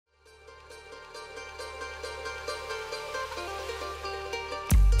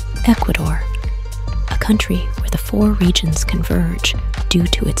Ecuador, a country where the 4 regions converge due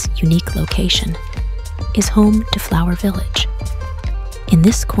to its unique location, is home to Flower Village. In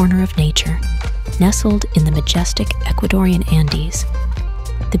this corner of nature, nestled in the majestic Ecuadorian Andes,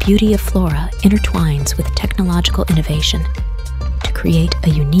 the beauty of flora intertwines with technological innovation to create a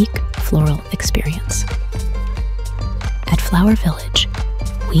unique floral experience. At Flower Village,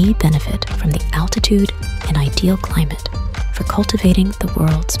 we benefit from the altitude and ideal climate for cultivating the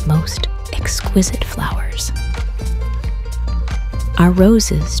world's most exquisite flowers. Our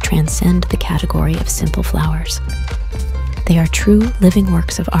roses transcend the category of simple flowers. They are true living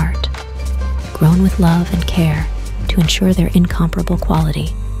works of art, grown with love and care to ensure their incomparable quality,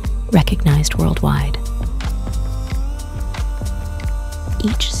 recognized worldwide.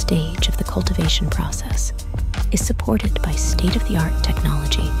 Each stage of the cultivation process is supported by state-of-the-art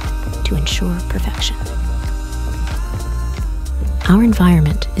technology to ensure perfection. Our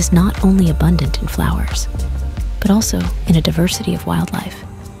environment is not only abundant in flowers, but also in a diversity of wildlife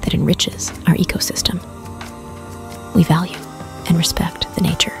that enriches our ecosystem. We value and respect the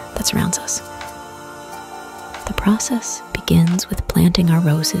nature that surrounds us. The process begins with planting our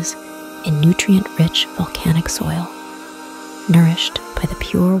roses in nutrient-rich volcanic soil, nourished by the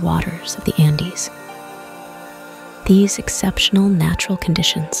pure waters of the Andes. These exceptional natural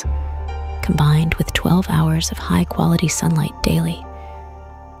conditions, combined with 12 hours of high-quality sunlight daily,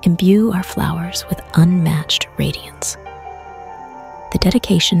 imbue our flowers with unmatched radiance. The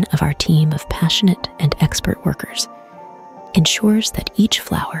dedication of our team of passionate and expert workers ensures that each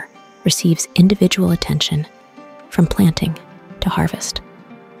flower receives individual attention from planting to harvest.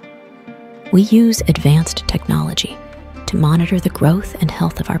 We use advanced technology to monitor the growth and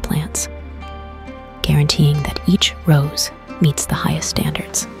health of our plants, guaranteeing that each rose meets the highest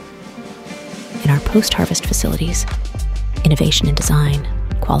standards. In our post-harvest facilities, innovation in design,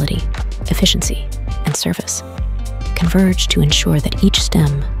 quality, efficiency, and service converge to ensure that each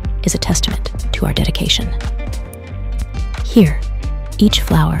stem is a testament to our dedication. Here, each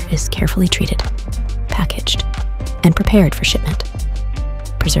flower is carefully treated, packaged, and prepared for shipment,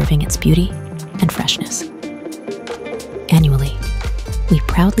 preserving its beauty and freshness. Annually, we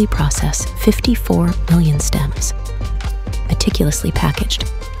proudly process 54 million stems, meticulously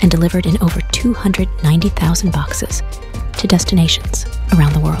packaged and delivered in over 290,000 boxes to destinations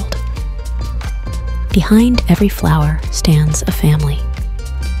around the world. Behind every flower stands a family,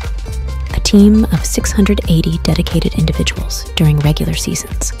 a team of 680 dedicated individuals during regular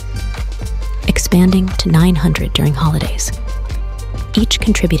seasons, expanding to 900 during holidays, each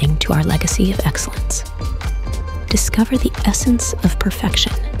contributing to our legacy of excellence. Discover the essence of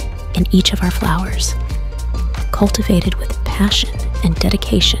perfection in each of our flowers, cultivated with passion and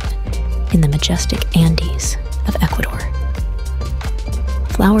dedication in the majestic Andes of Ecuador.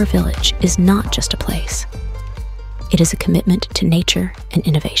 Flower Village is not just a place. It is a commitment to nature and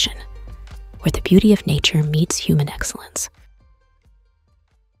innovation, where the beauty of nature meets human excellence.